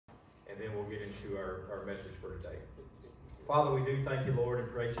and then we'll get into our message for today. Father, we do thank you, Lord, and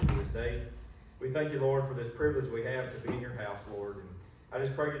praise you for this day. We thank you, Lord, for this privilege we have to be in your house, Lord. And I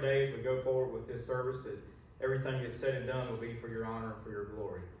just pray today as we go forward with this service that everything that's said and done will be for your honor and for your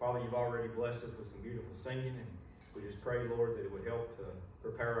glory. Father, you've already blessed us with some beautiful singing, and we just pray, Lord, that it would help to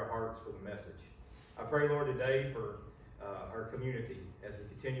prepare our hearts for the message. I pray, Lord, today for our community as we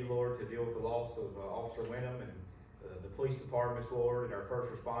continue, Lord, to deal with the loss of Officer Wenham and the police departments, Lord, and our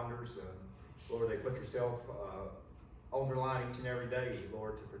first responders. Lord, they put yourself on their line each and every day,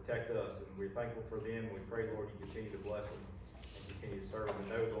 Lord, to protect us. And we're thankful for them. And we pray, Lord, you continue to bless them and continue to serve them and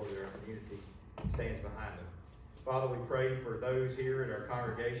know, Lord, that our community stands behind them. Father, we pray for those here in our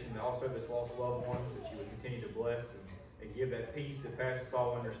congregation and also this lost loved ones, that you would continue to bless and give that peace that passes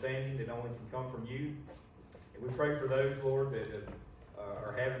all understanding that only can come from you. And we pray for those, Lord, that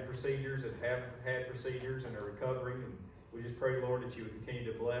are having procedures, that have had procedures and are recovering. And we just pray, Lord, that you would continue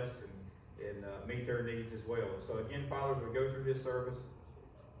to bless and meet their needs as well. So again, Father, as we go through this service,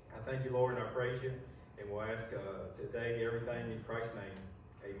 I thank you, Lord, and I praise you. And we'll ask today everything in Christ's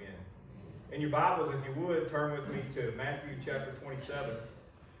name. Amen. In your Bibles, if you would, turn with me to Matthew chapter 27.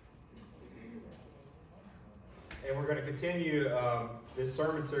 And we're going to continue this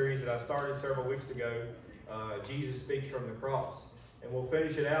sermon series that I started several weeks ago, Jesus Speaks from the Cross. And we'll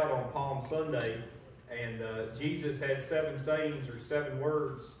finish it out on Palm Sunday. And Jesus had 7 sayings or 7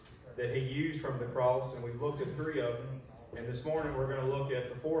 words that he used from the cross, and we've looked at 3 of them. And this morning we're going to look at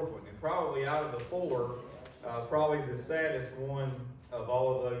the 4th one. And probably out of the 4, probably the saddest one of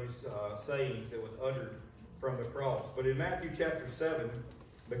all of those sayings that was uttered from the cross. But in Matthew chapter 7,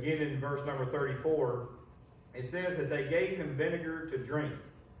 beginning in verse number 34, it says that they gave him vinegar to drink,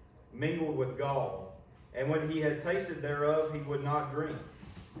 mingled with gall. And when he had tasted thereof, he would not drink.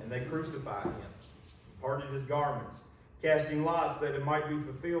 And they crucified him, parted his garments, casting lots that it might be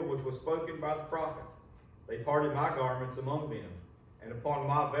fulfilled which was spoken by the prophet. They parted my garments among them, and upon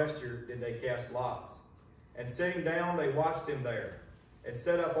my vesture did they cast lots. And sitting down, they watched him there, and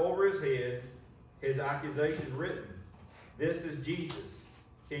set up over his head his accusation written, This is Jesus,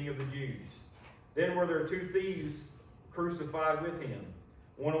 King of the Jews. Then were there 2 thieves crucified with him,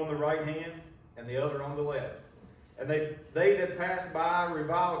 one on the right hand and the other on the left. And they that passed by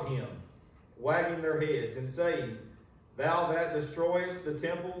reviled him, wagging their heads, and saying, Thou that destroyest the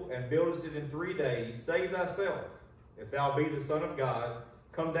temple and buildest it in 3 days, save thyself. If thou be the Son of God,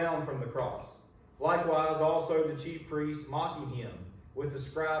 come down from the cross. Likewise also the chief priests, mocking him, with the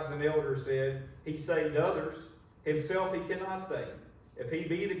scribes and elders, said, He saved others, himself he cannot save. If he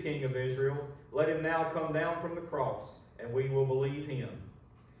be the King of Israel, let him now come down from the cross, and we will believe him.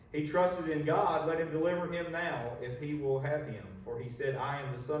 He trusted in God, let him deliver him now, if he will have him. For he said, I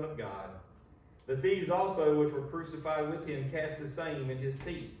am the Son of God. The thieves also which were crucified with him cast the same in his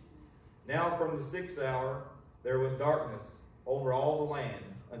teeth. Now from the 6th hour there was darkness over all the land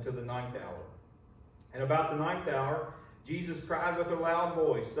until the 9th hour. And about the 9th hour Jesus cried with a loud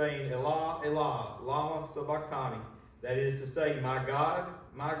voice, saying, Elah, Elah, lama sabachthani, that is to say, my God,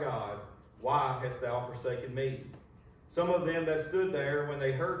 why hast thou forsaken me? Some of them that stood there, when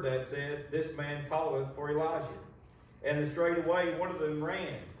they heard that, said, This man calleth for Elijah. And then straightway one of them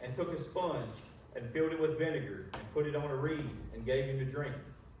ran and took a sponge and filled it with vinegar and put it on a reed and gave him to drink.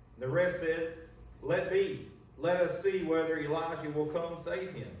 And the rest said, Let be, let us see whether Elijah will come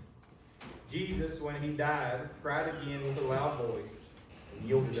save him. Jesus, when he died, cried again with a loud voice and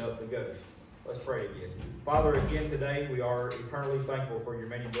yielded up the ghost. Let's pray again. Father, again today we are eternally thankful for your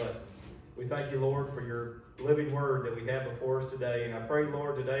many blessings. We thank you, Lord, for your living word that we have before us today. And I pray,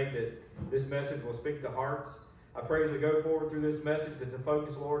 Lord, today that this message will speak to hearts. I pray as we go forward through this message that the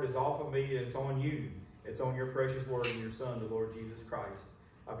focus, Lord, is off of me and it's on you. It's on your precious word and your Son, the Lord Jesus Christ.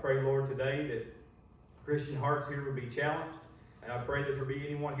 I pray, Lord, today that Christian hearts here would be challenged. And I pray that for be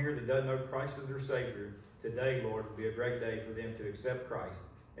anyone here that doesn't know Christ as their Savior, today, Lord, will be a great day for them to accept Christ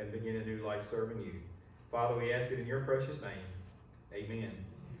and begin a new life serving you. Father, we ask it in your precious name. Amen.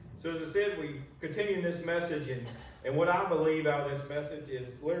 So as I said, we continue in this message, and what I believe out of this message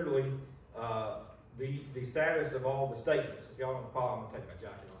is literally the saddest of all the statements. If y'all don't follow, I'm going to take my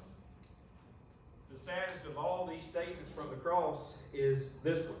jacket on. The saddest of all these statements from the cross is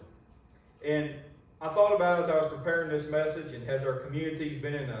this one. And I thought about it as I was preparing this message, and has our communities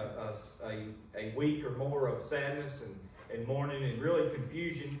been in a week or more of sadness and mourning and really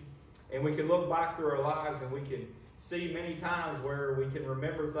confusion. And we can look back through our lives and we can see many times where we can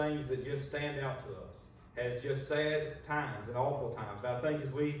remember things that just stand out to us as just sad times and awful times. And I think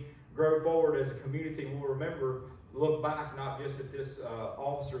as we grow forward as a community, we'll remember, look back not just at this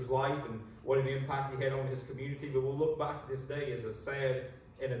officer's life and what an impact he had on his community, but we'll look back at this day as a sad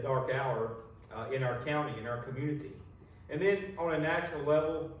in a dark hour in our county, in our community. And then on a national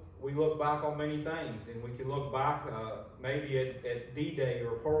level, we look back on many things, and we can look back maybe at D-Day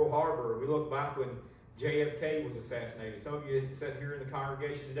or Pearl Harbor. We look back when JFK was assassinated. Some of you sat here in the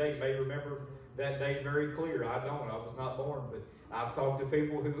congregation today may remember that day very clear. I don't. I was not born, but I've talked to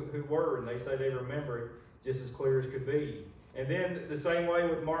people who were, and they say they remember it just as clear as could be. And then the same way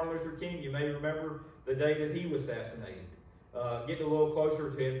with Martin Luther King, you may remember the day that he was assassinated. Getting a little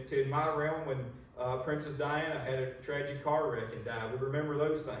closer to my realm when Princess Diana had a tragic car wreck and died. We remember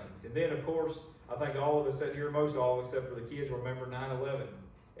those things. And then, of course, I think all of us sitting here, most all except for the kids, remember 9/11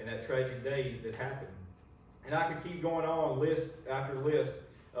 and that tragic day that happened. And I could keep going on list after list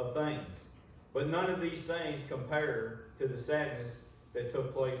of things. But none of these things compare to the sadness that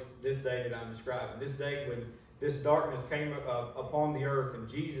took place this day that I'm describing. This day when this darkness came upon the earth and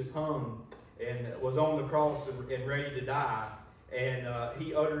Jesus hung and was on the cross and ready to die. And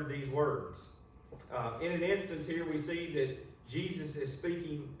he uttered these words. In an instance here, we see that Jesus is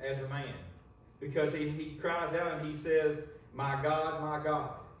speaking as a man, because he cries out and he says, my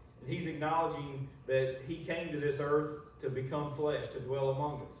God, and he's acknowledging that he came to this earth to become flesh, to dwell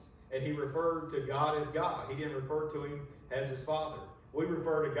among us. And he referred to God as God. He didn't refer to him as his Father. We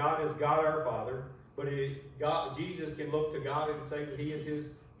refer to God as God our Father, but Jesus can look to God and say that he is his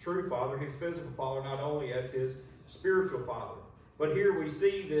true Father, his physical Father, not only as his spiritual Father. But here we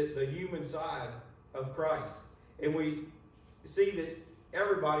see the human side of Christ. And we see that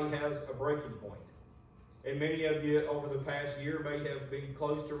everybody has a breaking point. And many of you over the past year may have been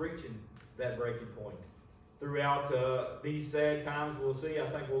close to reaching that breaking point. Throughout these sad times we'll see, I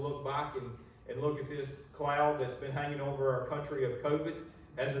think we'll look back and look at this cloud that's been hanging over our country of COVID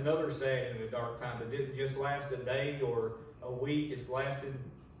as another sad and a dark time that didn't just last a day or a week. It's lasted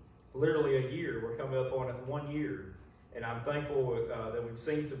literally a year. We're coming up on 1 year. And I'm thankful that we've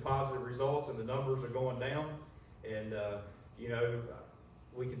seen some positive results and the numbers are going down. And,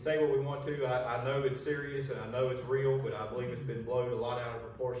 we can say what we want to. I know it's serious and I know it's real, but I believe it's been blown a lot out of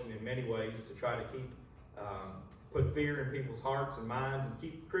proportion in many ways to try to put fear in people's hearts and minds and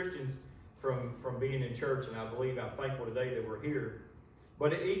keep Christians from being in church. And I'm thankful today that we're here.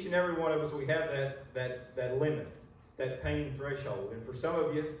 But each and every one of us, we have that limit, that pain threshold. And for some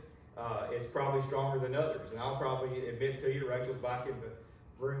of you, it's probably stronger than others. And I'll probably admit to you, Rachel's back in the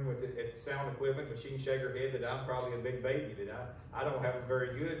room with the sound equipment, but she can shake her head that I'm probably a big baby, that I don't have a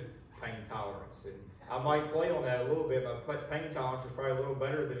very good pain tolerance. And I might play on that a little bit. My pain tolerance is probably a little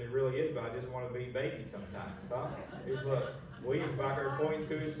better than it really is, but I just want to be baby sometimes. Huh? Look, William's back there pointing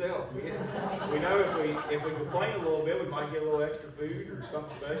to himself. We know if we complain a little bit, we might get a little extra food or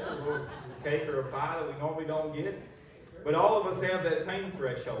something special, a little cake or a pie that we normally don't get. But all of us have that pain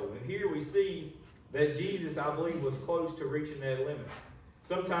threshold. And here we see that Jesus, I believe, was close to reaching that limit.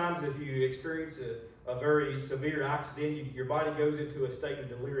 Sometimes if you experience a very severe accident, your body goes into a state of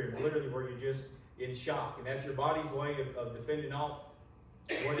delirium, literally where you're just in shock. And that's your body's way of defending off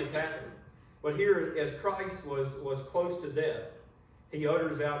what has happened. But here, as Christ was close to death, he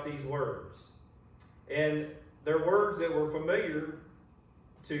utters out these words. And they're words that were familiar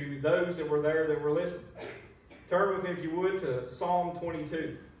to those that were there that were listening. Turn with me, if you would, to Psalm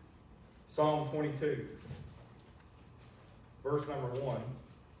 22. Psalm 22. Verse number 1.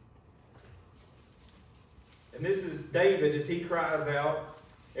 And this is David as he cries out.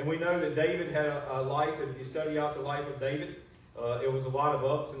 And we know that David had a life, and if you study out the life of David, it was a lot of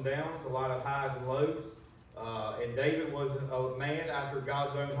ups and downs, a lot of highs and lows. And David was a man after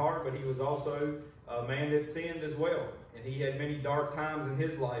God's own heart, but he was also a man that sinned as well. And he had many dark times in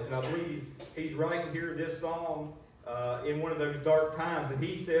his life. And I believe he's writing here this psalm in one of those dark times. And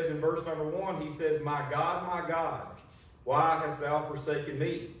he says in verse number 1, he says, my God, why hast thou forsaken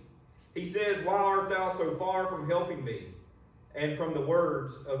me? He says, why art thou so far from helping me and from the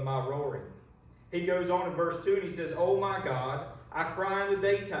words of my roaring? He goes on in verse 2 and he says, O my God, I cry in the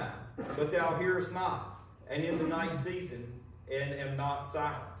daytime, but thou hearest not, and in the night season, and am not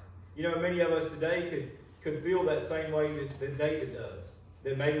silent. You know, many of us today could feel that same way that David does.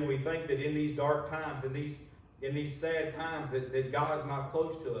 That maybe we think that in these dark times, in these sad times, that God is not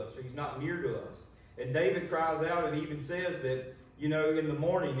close to us, or he's not near to us. And David cries out and even says that, you know, in the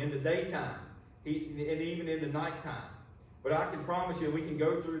morning, in the daytime, and even in the nighttime. But I can promise you, we can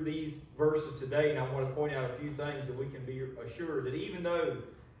go through these verses today, and I want to point out a few things that we can be assured that even though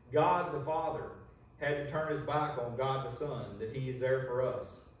God the Father had to turn his back on God the Son, that he is there for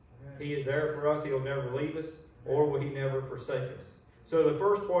us. He is there for us. He'll never leave us, or will he never forsake us. So the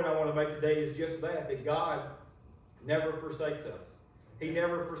first point I want to make today is just that God never forsakes us. He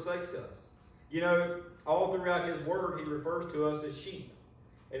never forsakes us. You know, all throughout his word, he refers to us as sheep.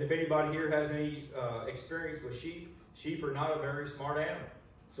 And if anybody here has any experience with sheep, sheep are not a very smart animal.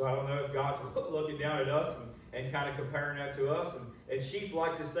 So I don't know if God's looking down at us and kind of comparing that to us. And sheep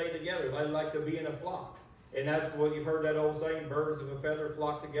like to stay together. They like to be in a flock. And that's what you've heard that old saying, birds of a feather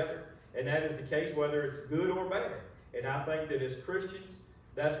flock together. And that is the case whether it's good or bad. And I think that as Christians,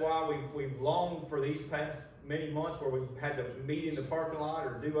 that's why we've longed for these past many months where we've had to meet in the parking lot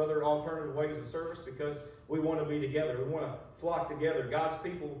or do other alternative ways of service, because we want to be together. We want to flock together. God's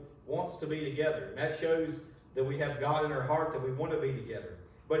people wants to be together. And that shows that we have God in our heart, that we want to be together.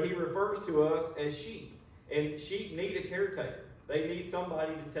 But he refers to us as sheep. And sheep need a caretaker. They need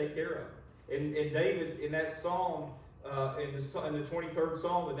somebody to take care of them. And David, in that psalm, in the 23rd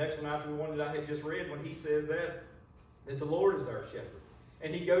Psalm, the next one after the one that I had just read, when he says that the Lord is our shepherd.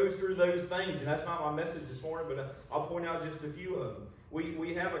 And he goes through those things, and that's not my message this morning, but I'll point out just a few of them.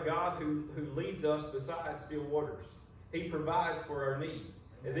 We have a God who leads us beside still waters. He provides for our needs.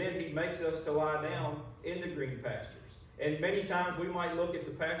 And then he makes us to lie down in the green pastures. And many times we might look at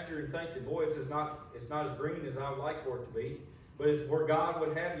the pasture and think that, boy, it's not as green as I would like for it to be. But it's where God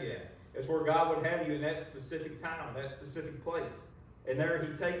would have you at. It's where God would have you in that specific time, that specific place. And there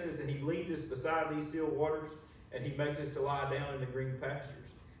he takes us and he leads us beside these still waters, and he makes us to lie down in the green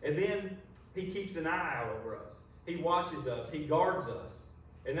pastures. And then he keeps an eye out over us. He watches us. He guards us.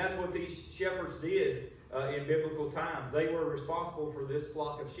 And that's what these shepherds did in biblical times. They were responsible for this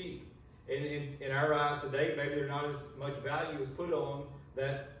flock of sheep. And in our eyes today, maybe there's not as much value as put on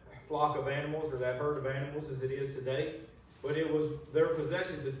that flock of animals or that herd of animals as it is today. But it was their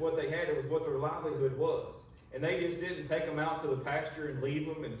possessions. It's what they had. It was what their livelihood was. And they just didn't take them out to the pasture and leave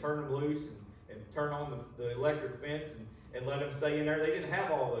them and turn them loose and turn on the electric fence and let them stay in there. They didn't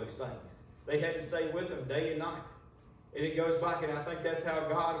have all those things. They had to stay with them day and night. And it goes back, and I think that's how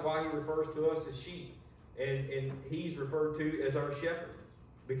God, why he refers to us as sheep. And he's referred to as our shepherd,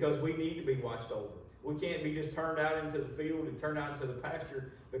 because we need to be watched over. We can't be just turned out into the field and turned out into the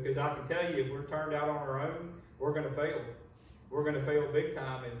pasture, because I can tell you, if we're turned out on our own, we're going to fail. We're going to fail big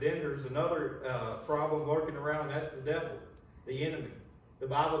time. And then there's another problem lurking around, and that's the devil, the enemy. The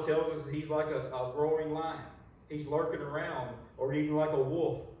Bible tells us that he's like a roaring lion. He's lurking around, or even like a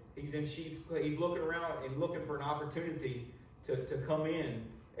wolf. He's in sheep's place. He's looking around and looking for an opportunity to come in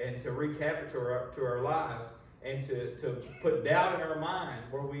and to wreak havoc to our lives, and to put doubt in our mind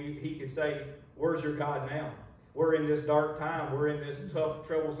where he could say, where's your God now? We're in this dark time. We're in this tough,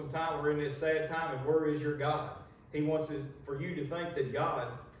 troublesome time. We're in this sad time, and where is your God? He wants it for you to think that God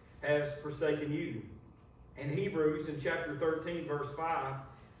has forsaken you. In Hebrews, in chapter 13, verse 5,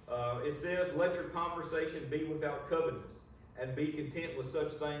 it says, let your conversation be without covetousness, and be content with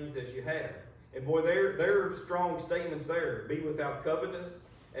such things as you have. And boy, there are strong statements there. Be without covetousness,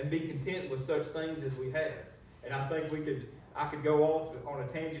 and be content with such things as we have. And I think I could go off on a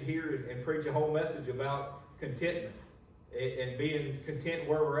tangent here and preach a whole message about contentment and being content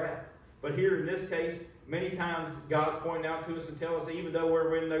where we're at. But here in this case, many times God's pointing out to us and telling us, even though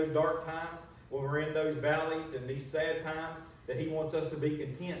we're in those dark times, when we're in those valleys and these sad times, that he wants us to be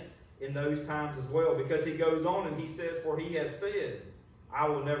content in those times as well. Because he goes on and he says, for he hath said, I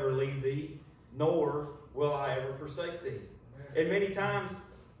will never leave thee, nor will I ever forsake thee. And many times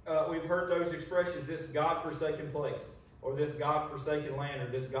we've heard those expressions, this God-forsaken place, or this God-forsaken land, or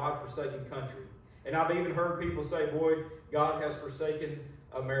this God-forsaken country. And I've even heard people say, boy, God has forsaken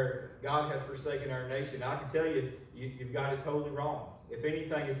America. God has forsaken our nation. I can tell you, you've got it totally wrong. If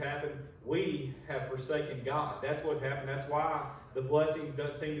anything has happened, we have forsaken God. That's what happened. That's why the blessings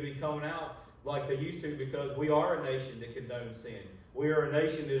don't seem to be coming out like they used to, because we are a nation that condones sin. We are a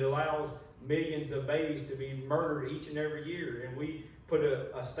nation that allows millions of babies to be murdered each and every year, and we put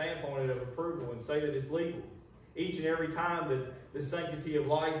a stamp on it of approval and say that it's legal. Each and every time that the sanctity of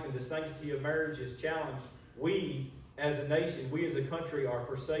life and the sanctity of marriage is challenged, we as a nation, we as a country are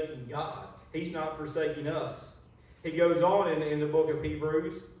forsaking God. He's not forsaking us. He goes on in the book of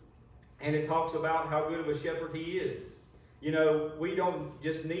Hebrews, and it talks about how good of a shepherd he is. You know, we don't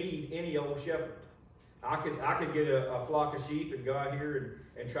just need any old shepherd. I could get a flock of sheep and go out here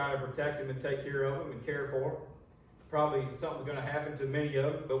and try to protect them and take care of them and care for them. Probably something's going to happen to many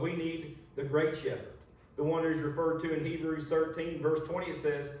of them, but we need the great shepherd. The one who's referred to in Hebrews 13, verse 20, it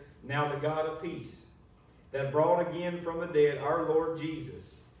says, now the God of peace, that brought again from the dead our Lord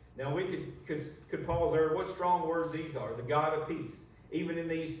Jesus. Now we could pause there. What strong words these are. The God of peace. Even in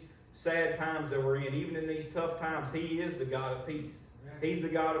these sad times that we're in, even in these tough times, he is the God of peace. He's the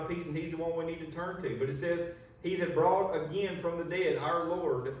God of peace, and he's the one we need to turn to. But it says, he that brought again from the dead our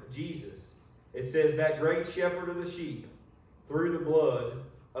Lord Jesus. It says, that great shepherd of the sheep, through the blood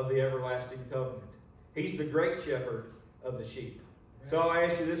of the everlasting covenant. He's the great shepherd of the sheep. So I'll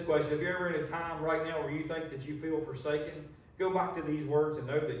ask you this question. If you're ever in a time right now where you think that you feel forsaken, go back to these words and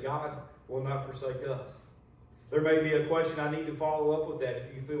know that God will not forsake us. There may be a question I need to follow up with that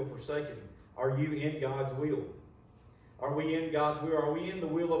if you feel forsaken. Are you in God's will? Are we in God's will? Are we in the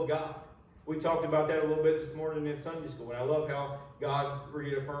will of God? We talked about that a little bit this morning in Sunday school, and I love how God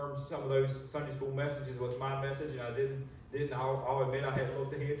reaffirms some of those Sunday school messages with my message, and I didn't. I'll admit I hadn't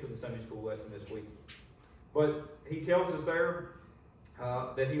looked ahead to the Sunday school lesson this week. But he tells us there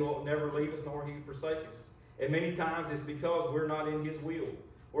that he will never leave us nor he forsake us. And many times it's because we're not in his will.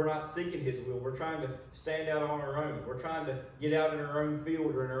 We're not seeking his will. We're trying to stand out on our own. We're trying to get out in our own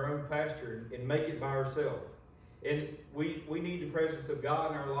field or in our own pasture and make it by ourselves. And we need the presence of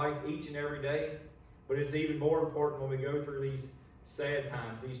God in our life each and every day. But it's even more important when we go through these sad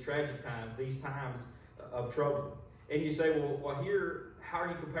times, these tragic times, these times of trouble. And you say, well, here, how are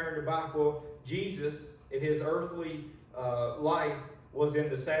you comparing to back? Well, Jesus, in his earthly life, was in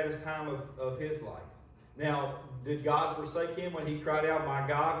the saddest time of his life. Now, did God forsake him when he cried out, my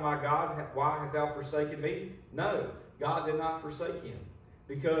God, why hast thou forsaken me? No, God did not forsake him,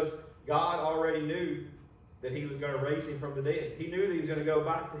 because God already knew that he was going to raise him from the dead. He knew that he was going to go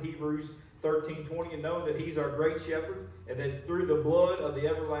back to Hebrews 13:20 and know that he's our great shepherd, and that through the blood of the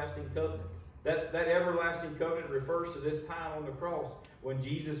everlasting covenant. That everlasting covenant refers to this time on the cross when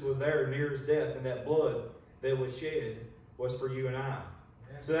Jesus was there near his death, and that blood that was shed was for you and I.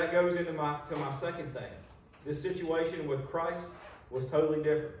 So that goes into my second thing. This situation with Christ was totally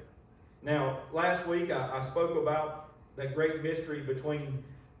different. Now, last week I spoke about that great mystery between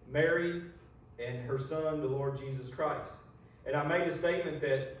Mary and her son, the Lord Jesus Christ. And I made a statement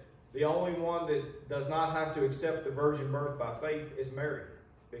that the only one that does not have to accept the virgin birth by faith is Mary,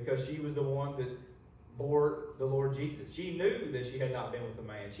 because she was the one that bore the Lord Jesus. She knew that she had not been with a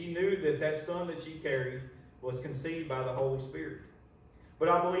man. She knew that that son that she carried was conceived by the Holy Spirit. But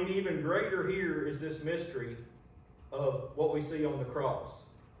I believe even greater here is this mystery of what we see on the cross.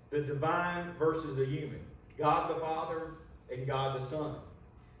 The divine versus the human. God the Father and God the Son.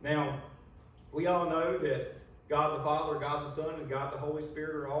 Now, we all know that God the Father, God the Son, and God the Holy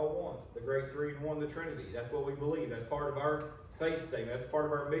Spirit are all one. The great three in one, the Trinity. That's what we believe. That's part of our faith statement. That's part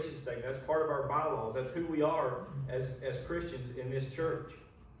of our mission statement. That's part of our bylaws. That's who we are as Christians in this church.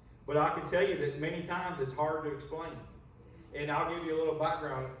 But I can tell you that many times it's hard to explain. And I'll give you a little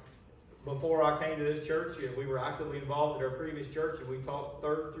background. Before I came to this church, we were actively involved at our previous church, and we taught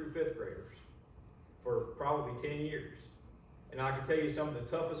 3rd through 5th graders for probably 10 years. And I can tell you some of the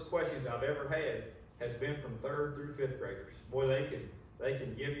toughest questions I've ever had has been from 3rd through 5th graders. Boy, they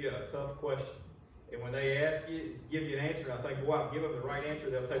can give you a tough question. And when they ask you, give you an answer, I think, boy, I'll give them the right answer.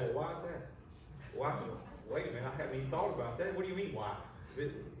 They'll say, well, why is that? Why? Wait a minute, I haven't even thought about that. What do you mean, why?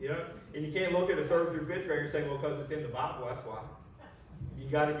 You know, and you can't look at a 3rd through 5th grader and say, well, because it's in the Bible, that's why. You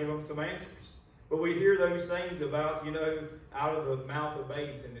got to give them some answers. But we hear those things about, out of the mouth of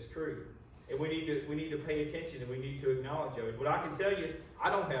babes, and it's true. And we need to pay attention, and we need to acknowledge those. But I can tell you, I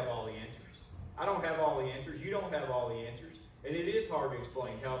don't have all the answers. I don't have all the answers. You don't have all the answers. And it is hard to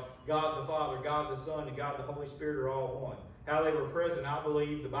explain how God the Father, God the Son, and God the Holy Spirit are all one. How they were present, I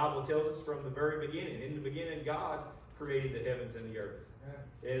believe the Bible tells us from the very beginning. In the beginning, God created the heavens and the earth.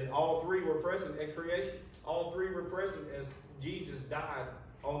 And all three were present at creation. All three were present as Jesus died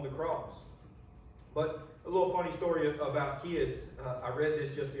on the cross. But a little funny story about kids. I read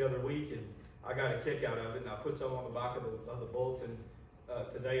this just the other week, and I got a kick out of it. And I put some on the back of the bulletin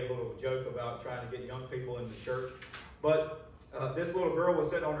today, a little joke about trying to get young people into church. But this little girl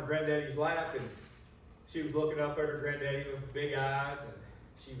was sitting on her granddaddy's lap, and she was looking up at her granddaddy with big eyes, and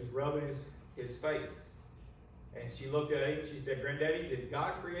she was rubbing his face. And she looked at him and she said, Granddaddy, did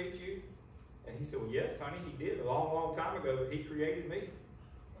God create you? And he said, well, yes, honey, he did a long, long time ago, but he created me.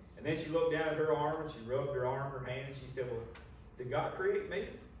 And then she looked down at her arm and she rubbed her arm, her hand, and she said, well, did God create me?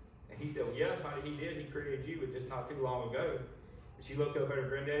 And he said, well, yeah, honey, he did. He created you, but just not too long ago. And she looked up at her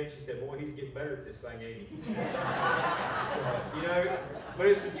granddaddy and she said, boy, he's getting better at this thing, ain't he? So, but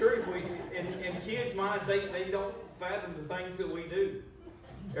it's the truth. In kids' minds, they don't fathom the things that we do,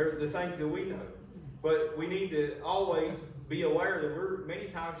 or the things that we know. But we need to always be aware that we're many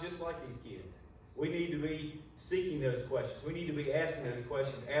times just like these kids. We need to be seeking those questions. We need to be asking those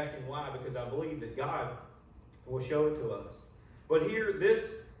questions, asking why, because I believe that God will show it to us. But here,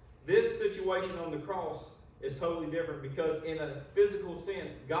 this situation on the cross is totally different, because in a physical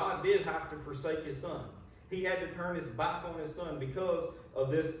sense, God did have to forsake his son. He had to turn his back on his son because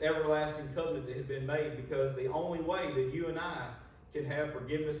of this everlasting covenant that had been made, because the only way that you and I can have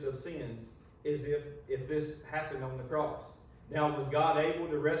forgiveness of sins is if this happened on the cross. Now, was God able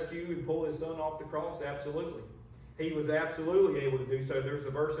to rescue and pull his son off the cross? Absolutely. he was absolutely able to do so. There's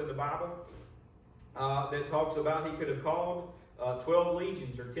a verse in the Bible that talks about he could have called 12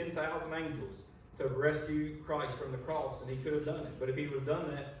 legions or 10,000 angels to rescue Christ from the cross, and he could have done it. But if he would have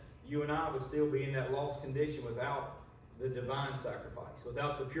done that, you and I would still be in that lost condition without the divine sacrifice,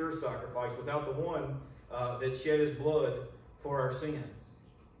 without the pure sacrifice, without the one that shed his blood for our sins.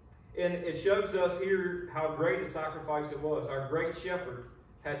 And it shows us here how great a sacrifice it was. Our great shepherd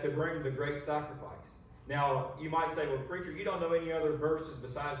had to bring the great sacrifice. Now, you might say, well, preacher, you don't know any other verses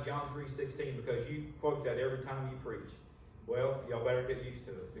besides John 3:16 because you quote that every time you preach. Well, y'all better get used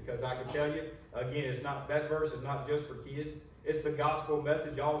to it, because I can tell you, again, it's not, that verse is not just for kids. It's the gospel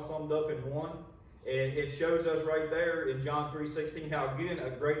message all summed up in one. And it shows us right there in John 3:16 how good a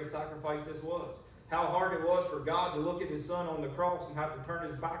great sacrifice this was. How hard it was for God to look at his son on the cross and have to turn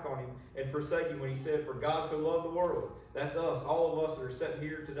his back on him and forsake him when he said, for God so loved the world. That's us, all of us that are sitting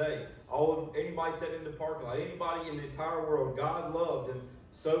here today. Anybody sitting in the parking lot, anybody in the entire world, God loved him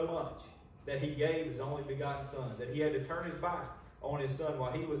so much that he gave his only begotten son, that he had to turn his back on his son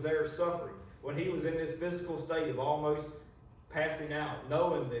while he was there suffering, when he was in this physical state of almost passing out,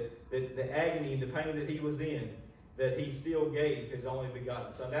 knowing that the agony and the pain that he was in, that he still gave his only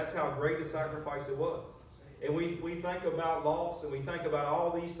begotten son. That's how great a sacrifice it was. And we think about loss and we think about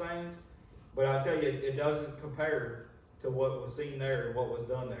all these things, but I tell you, it doesn't compare to what was seen there and what was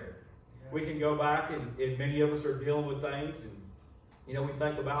done there. We can go back and many of us are dealing with things, and we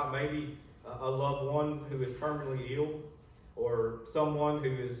think about maybe a loved one who is terminally ill, or someone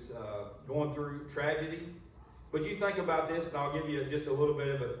who is going through tragedy. But you think about this, and I'll give you just a little bit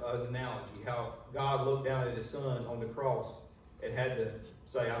of an analogy, how God looked down at his son on the cross and had to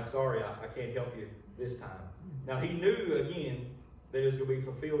say, I'm sorry, I can't help you this time. Now, he knew, again, that it was going to be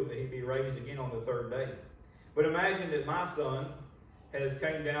fulfilled, that he'd be raised again on the third day. But imagine that my son has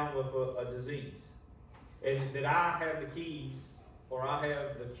came down with a disease, and that I have the keys, or I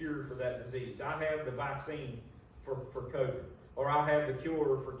have the cure for that disease. I have the vaccine for COVID, or I have the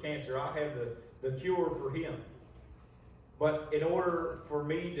cure for cancer. I have the cure for him. But in order for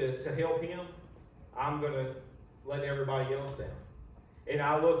me to help him, I'm going to let everybody else down. And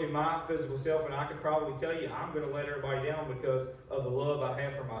I look at my physical self, and I can probably tell you I'm going to let everybody down because of the love I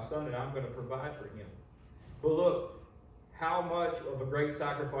have for my son, and I'm going to provide for him. But look, how much of a great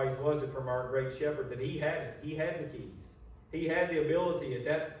sacrifice was it from our great shepherd that he had it? He had the keys. He had the ability at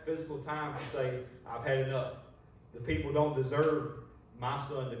that physical time to say, I've had enough. The people don't deserve my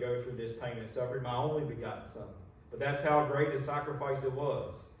son to go through this pain and suffering, my only begotten son. But that's how great a sacrifice it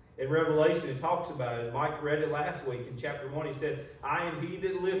was. In Revelation, it talks about it. Mike read it last week in chapter 1. He said, I am he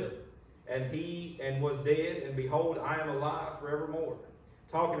that liveth, and was dead, and behold, I am alive forevermore.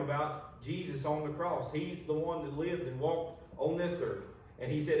 Talking about Jesus on the cross. He's the one that lived and walked on this earth. And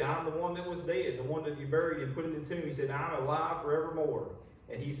he said, I'm the one that was dead, the one that you buried and put in the tomb. He said, I'm alive forevermore.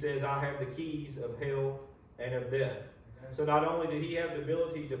 And he says, I have the keys of hell and of death. So not only did he have the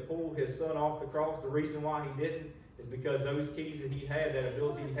ability to pull his son off the cross, the reason why he didn't is because those keys that he had, that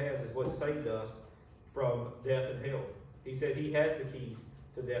ability he has, is what saved us from death and hell. He said he has the keys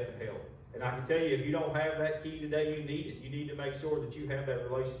to death and hell. And I can tell you, if you don't have that key today, you need it. You need to make sure that you have that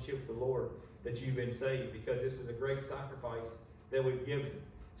relationship with the Lord, that you've been saved, because this is a great sacrifice that we've given.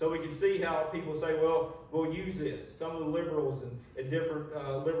 So we can see how people say, well, we'll use this. Some of the liberals and different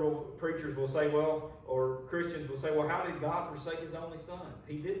liberal preachers will say, well, or Christians will say, well, how did God forsake his only son?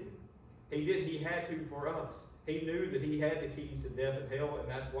 He didn't. He didn't. He had to for us. He knew that he had the keys to death and hell, and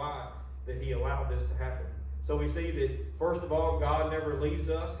that's why that he allowed this to happen. So we see that, first of all, God never leaves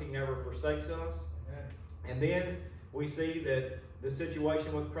us. He never forsakes us. Amen. And then we see that the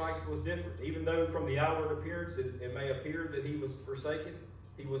situation with Christ was different. Even though from the outward appearance it may appear that he was forsaken,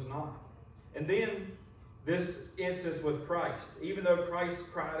 he was not. And then this instance with Christ, even though Christ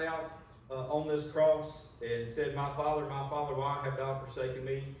cried out on this cross and said, my Father, why have thou forsaken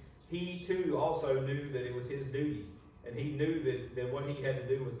me? He too also knew that it was his duty. And he knew that what he had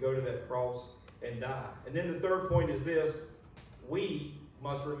to do was go to that cross and die. And then the third point is this: we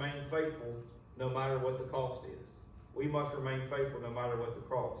must remain faithful no matter what the cost is. We must remain faithful no matter what the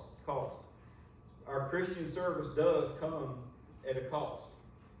cost. Our Christian service does come at a cost.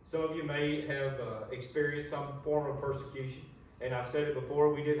 Some of you may have experienced some form of persecution. And I've said it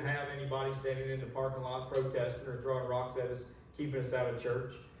before, we didn't have anybody standing in the parking lot protesting or throwing rocks at us, keeping us out of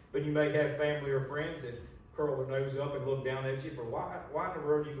church. But you may have family or friends that curl their nose up and look down at you for, why in the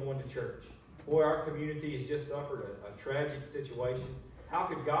world are you going to church? Boy, our community has just suffered a tragic situation. How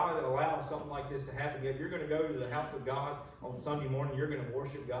could God allow something like this to happen? Yet you're going to go to the house of God on Sunday morning, you're going to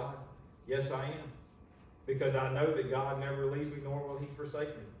worship God? Yes, I am. Because I know that God never leaves me, nor will he forsake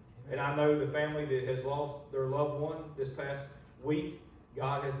me. And I know the family that has lost their loved one this past week,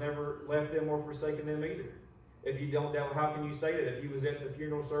 God has never left them or forsaken them either. If you don't doubt, how can you say that? If you was at the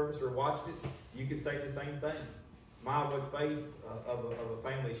funeral service or watched it, you could say the same thing. What faith of a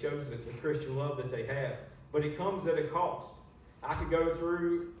family shows that the Christian love that they have. But it comes at a cost. I could go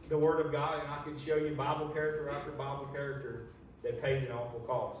through the Word of God and I could show you Bible character after Bible character that paid an awful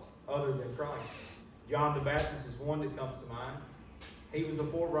cost, other than Christ. John the Baptist is one that comes to mind. He was the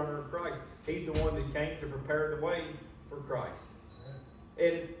forerunner of Christ. He's the one that came to prepare the way for Christ.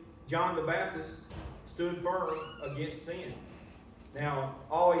 And John the Baptist stood firm against sin. Now,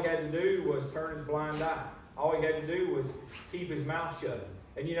 all he had to do was turn his blind eye. All he had to do was keep his mouth shut.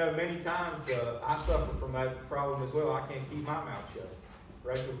 And you know, many times I suffer from that problem as well. I can't keep my mouth shut.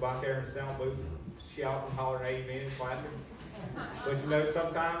 Rachel's back there in the sound booth shouting, hollering, amen, clapping. But you know,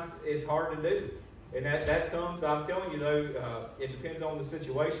 sometimes it's hard to do. And that comes, I'm telling you though, it depends on the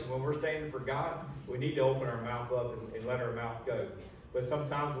situation. When we're standing for God, we need to open our mouth up and let our mouth go. But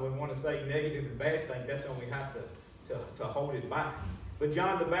sometimes when we want to say negative and bad things, that's when we have to hold it back. But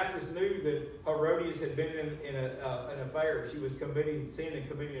John the Baptist knew that Herodias had been in an affair. She was committing sin and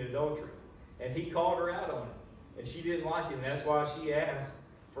committing adultery. And he called her out on it. And she didn't like it. And that's why she asked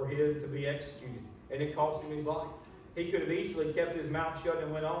for him to be executed. And it cost him his life. He could have easily kept his mouth shut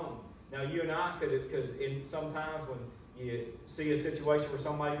and went on. Now you and I could in sometimes when you see a situation where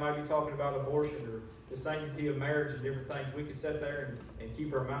somebody might be talking about abortion or the sanctity of marriage and different things, we could sit there and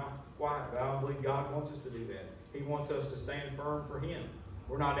keep our mouth quiet. But I don't believe God wants us to do that. He wants us to stand firm for Him.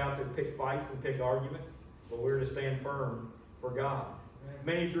 We're not out to pick fights and pick arguments, but we're to stand firm for God.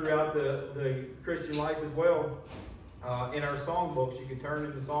 Many throughout the Christian life as well, in our songbooks, you can turn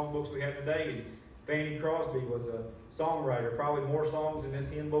in the songbooks we have today, and Fanny Crosby was a songwriter, probably more songs in this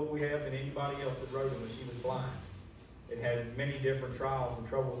hymn book we have than anybody else that wrote them when she was blind. It had many different trials and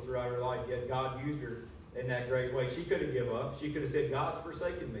troubles throughout her life, yet God used her in that great way. She could have given up. She could have said, God's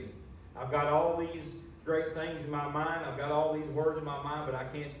forsaken me. I've got all these great things in my mind. I've got all these words in my mind, but I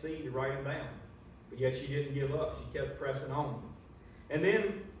can't see to write them down. But yet she didn't give up. She kept pressing on. And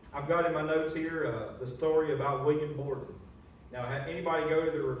then I've got in my notes here the story about William Borden. Now, anybody go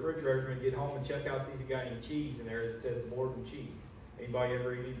to the refrigerator and get home and check out, see if you got any cheese in there that says Borden cheese? Anybody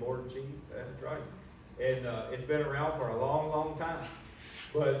ever eat any Borden cheese? That's right. And it's been around for a long, long time.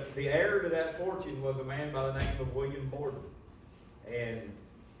 But the heir to that fortune was a man by the name of William Borden. And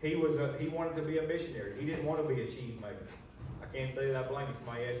he wanted to be a missionary. He didn't want to be a cheesemaker. I can't say that I blame you.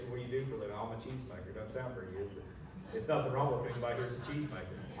 Somebody asks me, what do you do for a living? I'm a cheesemaker. Doesn't sound very good, but there's nothing wrong with anybody who's a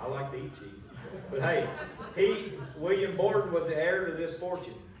cheesemaker. I like to eat cheese. But hey, William Borden was the heir to this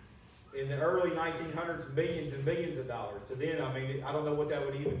fortune. In the early 1900s, billions and billions of dollars. To then, I mean, I don't know what that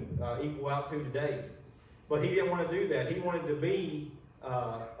would even equal out to today. But he didn't want to do that. He wanted to be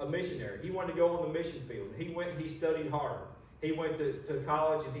a missionary. He wanted to go on the mission field. He went and he studied hard. He went to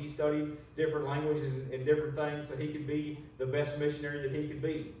college and he studied different languages and different things so he could be the best missionary that he could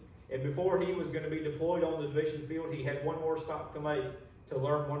be. And before he was going to be deployed on the mission field, he had one more stop to make to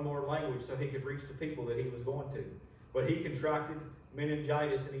learn one more language so he could reach the people that he was going to. But he contracted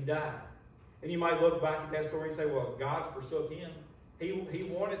meningitis and he died. And you might look back at that story and say, well, God forsook him. He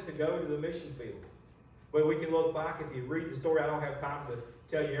wanted to go to the mission field. But we can look back, if you read the story, I don't have time to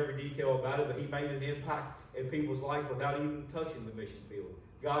tell you every detail about it, but he made an impact in people's life without even touching the mission field.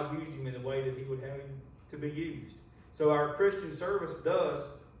 God used him in the way that he would have him to be used. So our Christian service does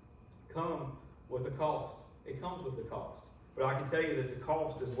come with a cost. It comes with a cost. But I can tell you that the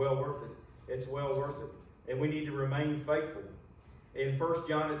cost is well worth it. It's well worth it. And we need to remain faithful. In 1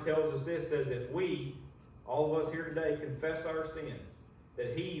 John it tells us this, says, if we, all of us here today, confess our sins,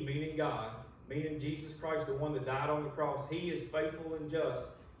 that he, meaning God, meaning Jesus Christ, the one that died on the cross, he is faithful and just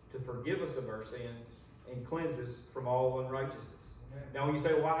to forgive us of our sins and cleanse us from all unrighteousness. Amen. Now when you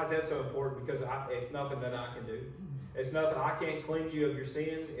say, why is that so important? Because it's nothing that I can do. It's nothing. I can't cleanse you of your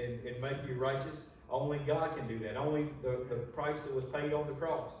sin and make you righteous. Only God can do that. Only the price that was paid on the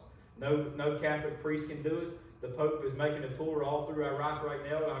cross. No Catholic priest can do it. The Pope is making a tour all through Iraq right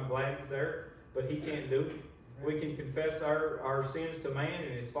now, and I'm glad he's there, but he can't do it. We can confess our sins to man,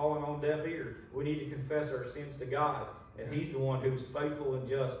 and it's falling on deaf ear. We need to confess our sins to God, and he's the one who's faithful and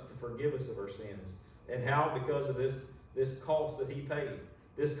just to forgive us of our sins. And how? Because of this cost that he paid.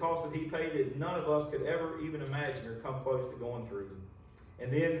 This cost that he paid that none of us could ever even imagine or come close to going through.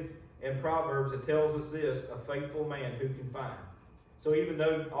 And then in Proverbs it tells us this, a faithful man who can find. So even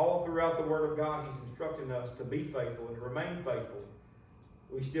though all throughout the Word of God he's instructing us to be faithful and to remain faithful,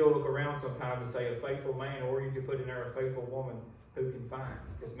 we still look around sometimes and say a faithful man, or you could put in there a faithful woman who can find,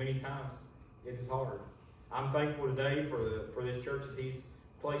 because many times it is hard. I'm thankful today for this church that he's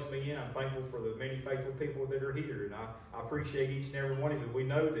placed me in. I'm thankful for the many faithful people that are here, and I appreciate each and every one of you. We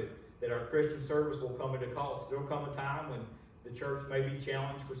know that our Christian service will come at a cost. There will come a time when the church may be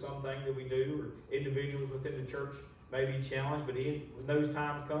challenged for something that we do, or individuals within the church may be challenged, but when those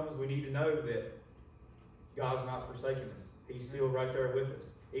times comes, we need to know that God's not forsaken us. He's still right there with us.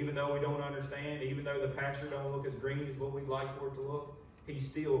 Even though we don't understand, even though the pasture don't look as green as what we'd like for it to look, He's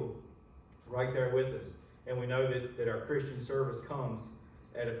still right there with us. And we know that our Christian service comes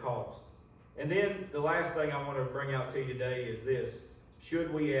at a cost. And then the last thing I want to bring out to you today is this.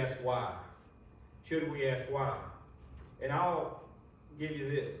 Should we ask why? Should we ask why? And I'll give you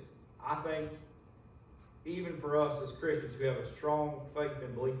this. I think even for us as Christians who have a strong faith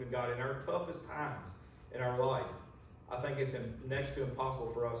and belief in God, in our toughest times in our life, I think it's next to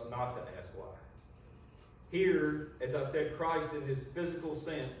impossible for us not to ask why. Here, as I said, Christ in his physical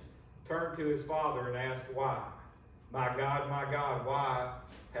sense turned to his Father and asked why. My God, why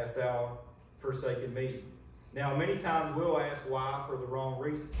hast thou forsaken me? Now, many times we'll ask why for the wrong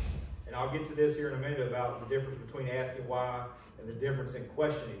reasons. And I'll get to this here in a minute about the difference between asking why and the difference in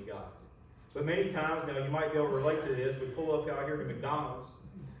questioning God. But many times, now you might be able to relate to this, we pull up out here to McDonald's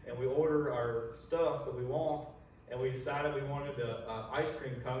and we order our stuff that we want, and we decided we wanted an ice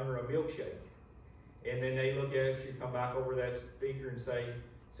cream cone or a milkshake. And then they look at you, come back over that speaker and say,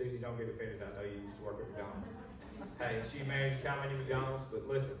 Susie, don't get offended. I know you used to work at McDonald's. Hey, she managed how many McDonald's? But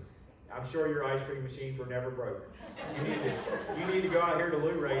listen, I'm sure your ice cream machines were never broken. You need to go out here to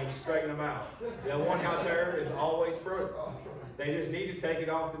Lou Ray and straighten them out. The one out there is always broken. They just need to take it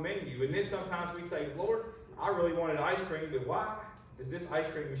off the menu. And then sometimes we say, Lord, I really wanted ice cream, but why does this ice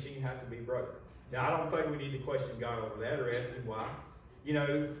cream machine have to be broken? Now, I don't think we need to question God over that or ask him why. You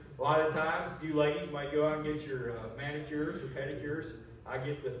know, a lot of times you ladies might go out and get your manicures or pedicures. I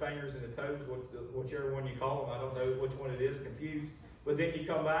get the fingers and the toes, whichever one you call them. I don't know which one it is, confused. But then you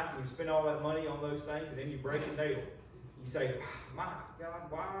come back and you spend all that money on those things, and then you break a nail. You say, my God,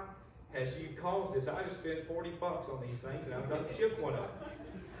 why has you caused this? I just spent $40 on these things, and I've done chip one up.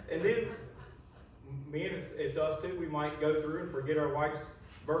 And then, me and it's us too, we might go through and forget our wife's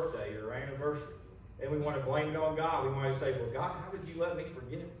birthday or anniversary. And we want to blame it on God. We might say, well, God, how did you let me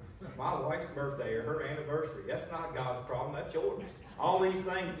forget my wife's birthday or her anniversary? That's not God's problem, that's yours. All these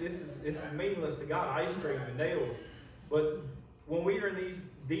things, this is meaningless to God. Ice cream and nails. But when we are in these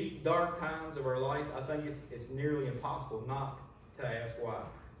deep, dark times of our life, I think it's nearly impossible not to ask why.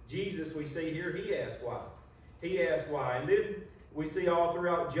 Jesus, we see here, he asked why. He asked why. And then we see all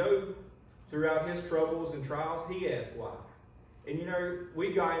throughout Job, throughout his troubles and trials, he asked why. And you know,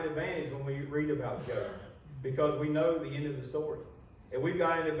 we've got an advantage when we read about Job because we know the end of the story. And we've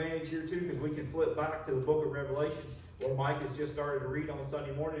got an advantage here too because we can flip back to the book of Revelation where Mike has just started to read on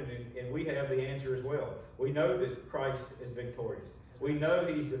Sunday morning, and we have the answer as well. We know that Christ is victorious. We know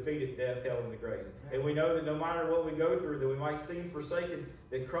he's defeated death, hell, and the grave. And we know that no matter what we go through, that we might seem forsaken,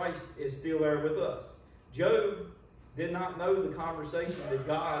 that Christ is still there with us. Job did not know the conversation that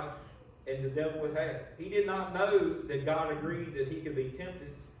God and the devil would have. He did not know that God agreed that he could be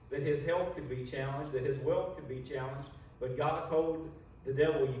tempted, that his health could be challenged, that his wealth could be challenged. But God told the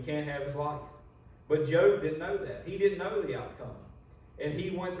devil, you can't have his life. But Job didn't know that. He didn't know the outcome. And he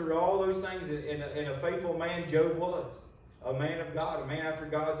went through all those things, and a faithful man Job was. A man of God, a man after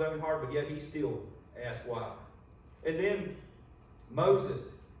God's own heart, but yet he still asked why. And then Moses,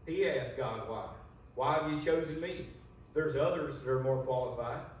 he asked God why. Why have you chosen me? There's others that are more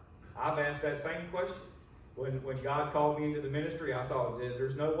qualified. I've asked that same question. When God called me into the ministry, I thought,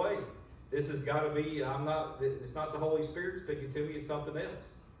 there's no way. This has got to be, it's not the Holy Spirit speaking to me, it's something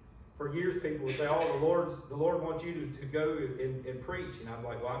else. For years, people would say, oh, the Lord wants you to go and preach. And I'm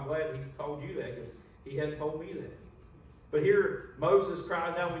like, well, I'm glad he's told you that because he hadn't told me that. But here, Moses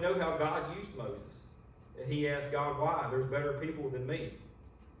cries out. We know how God used Moses. And he asked God why. There's better people than me.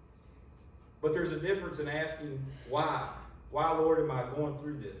 But there's a difference in asking why. Why, Lord, am I going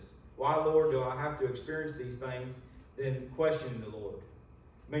through this? Why, Lord, do I have to experience these things? Than questioning the Lord.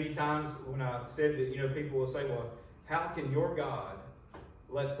 Many times when I said that, people will say, well, how can your God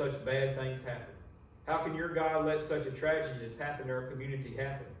let such bad things happen? How can your God let such a tragedy that's happened to our community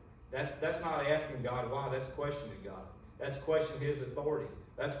happen? That's not asking God why. That's questioning God. That's questioning his authority.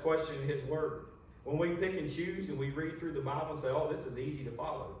 That's questioning his word. When we pick and choose and we read through the Bible and say, oh, this is easy to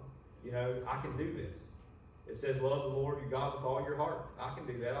follow. I can do this. It says, love the Lord your God with all your heart. I can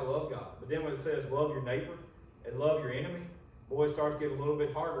do that. I love God. But then when it says, love your neighbor and love your enemy, boy, it starts getting a little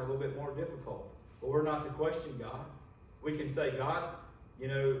bit harder, a little bit more difficult. But we're not to question God. We can say, God,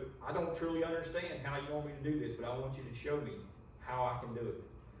 I don't truly understand how you want me to do this, but I want you to show me how I can do it.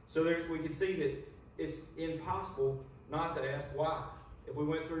 So we can see that it's impossible not to ask why. if we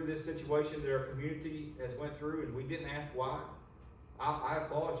went through this situation that our community has went through and we didn't ask why, I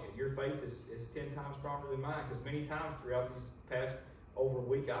applaud you. Your faith is 10 times stronger than mine, because many times throughout these past over a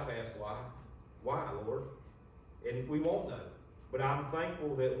week I've asked why. Why, Lord? And we won't know. But I'm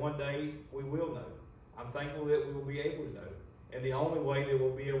thankful that one day we will know. I'm thankful that we will be able to know. And the only way that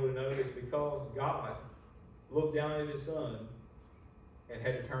we'll be able to know is because God looked down at his son and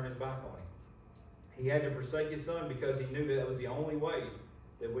had to turn his back on him. He had to forsake his son because he knew that was the only way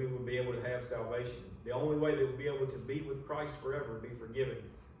that we would be able to have salvation. The only way that we'll be able to be with Christ forever and be forgiven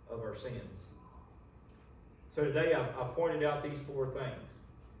of our sins. So today I pointed out these 4 things.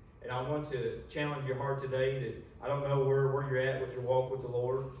 And I want to challenge your heart today that I don't know where you're at with your walk with the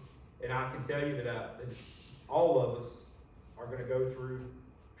Lord. And I can tell you that all of us are going to go through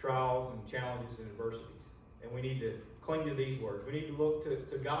trials and challenges and adversities. And we need to cling to these words. We need to look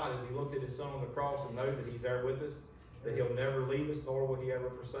to God as he looked at his son on the cross and know that he's there with us, that he'll never leave us, nor will he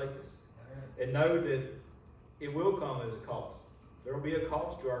ever forsake us. And know that it will come as a cost. There will be a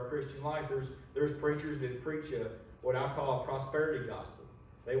cost to our Christian life. There's preachers that preach what I call a prosperity gospel.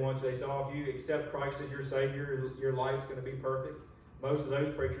 They say, oh, if you accept Christ as your Savior, your life's going to be perfect. Most of those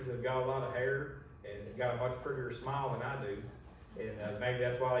preachers have got a lot of hair and got a much prettier smile than I do. And maybe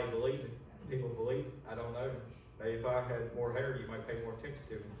that's why they believe it. People believe it. I don't know. Maybe if I had more hair, you might pay more attention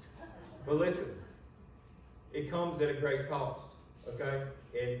to me. But listen, it comes at a great cost, okay?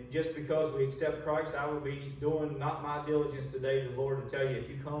 And just because we accept Christ, I will be doing not my diligence today to the Lord to tell you, if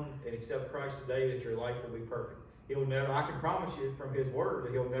you come and accept Christ today, that your life will be perfect. He'll never, I can promise you from his word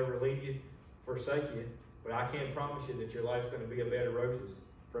that he'll never leave you, forsake you, but I can't promise you that your life's going to be a bed of roses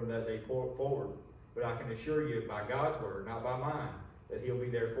from that day forward. But I can assure you by God's word, not by mine, that he'll be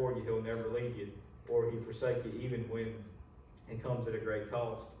there for you. He'll never leave you or he forsake you, even when it comes at a great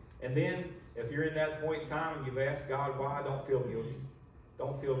cost. And then, if you're in that point in time and you've asked God why, don't feel guilty.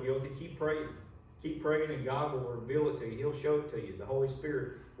 Don't feel guilty. Keep praying. Keep praying and God will reveal it to you. He'll show it to you. The Holy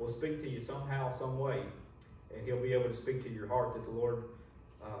Spirit will speak to you somehow, some way. And he'll be able to speak to your heart that the Lord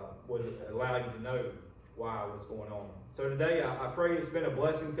would allow you to know what's going on. So today, I pray it's been a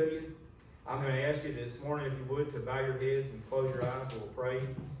blessing to you. I'm going to ask you this morning, if you would, to bow your heads and close your eyes. We'll pray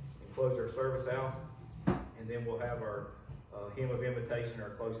and close our service out. And then we'll have our hymn of invitation,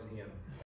 our closing hymn.